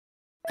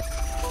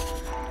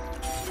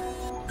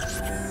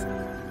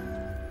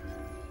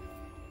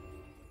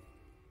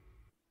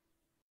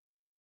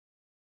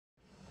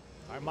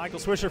Michael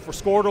Swisher for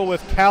Squirtle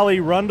with Kalli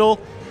Rundle,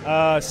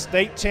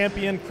 state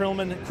champion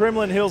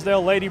Kremlin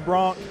Hillsdale Lady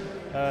Bronc.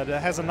 That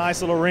has a nice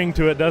little ring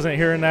to it, doesn't it?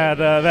 Hearing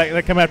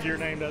that come after your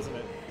name, doesn't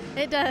it?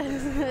 It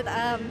does.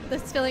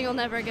 This feeling will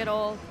never get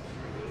old.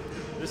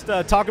 Just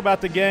talk about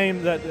the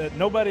game that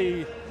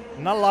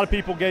not a lot of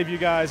people gave you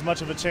guys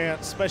much of a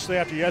chance, especially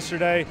after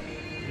yesterday.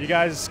 You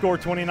guys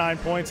scored 29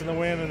 points in the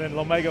win, and then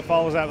Lomega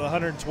follows out with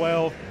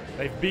 112.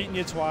 They've beaten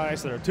you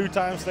twice. They're a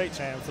two-time state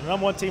champs, the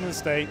 #1 team in the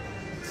state.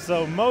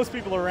 So most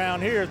people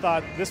around here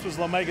thought this was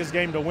Lomega's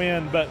game to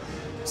win, but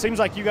it seems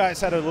like you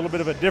guys had a little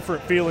bit of a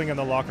different feeling in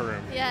the locker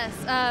room. Yes,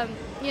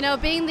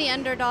 being the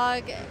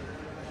underdog,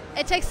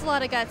 it takes a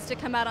lot of guts to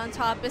come out on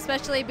top,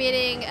 especially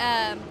beating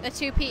a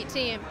two-peat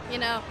team.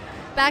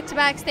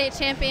 Back-to-back state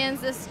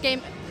champions, this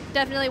game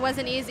definitely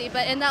wasn't easy,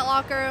 but in that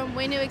locker room,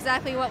 we knew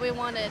exactly what we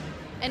wanted,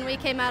 and we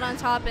came out on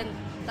top, and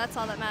that's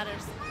all that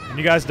matters. And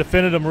you guys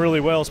defended them really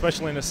well,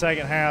 especially in the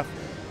second half.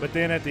 But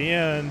then at the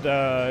end,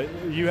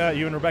 you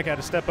and Rebecca had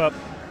to step up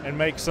and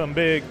make some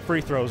big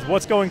free throws.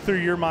 What's going through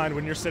your mind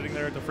when you're sitting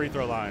there at the free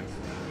throw line?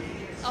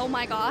 Oh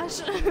my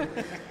gosh,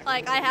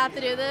 I have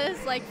to do this.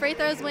 Free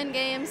throws win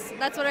games.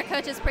 That's what our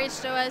coaches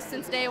preached to us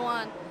since day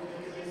one.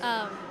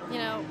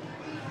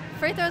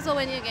 Free throws will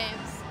win you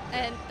games,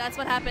 and that's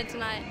what happened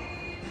tonight.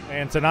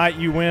 And tonight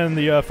you win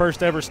the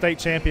first ever state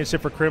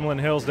championship for Kremlin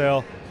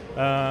Hillsdale.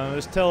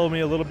 Just tell me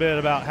a little bit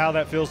about how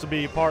that feels to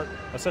be part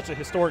of such a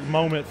historic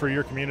moment for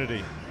your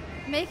community.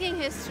 Making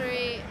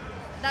history,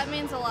 that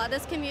means a lot.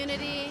 This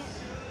community,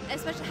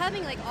 especially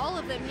having all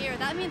of them here,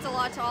 that means a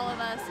lot to all of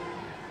us.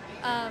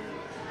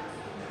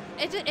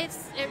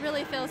 It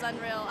really feels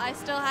unreal. I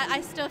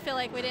still feel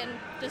like we didn't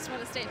just win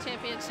a state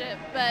championship,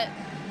 but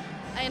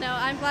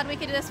I'm glad we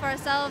could do this for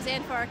ourselves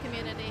and for our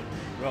community.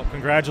 Well,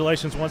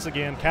 congratulations once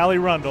again,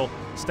 Kalli Rundle,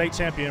 state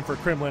champion for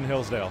Kremlin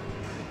Hillsdale.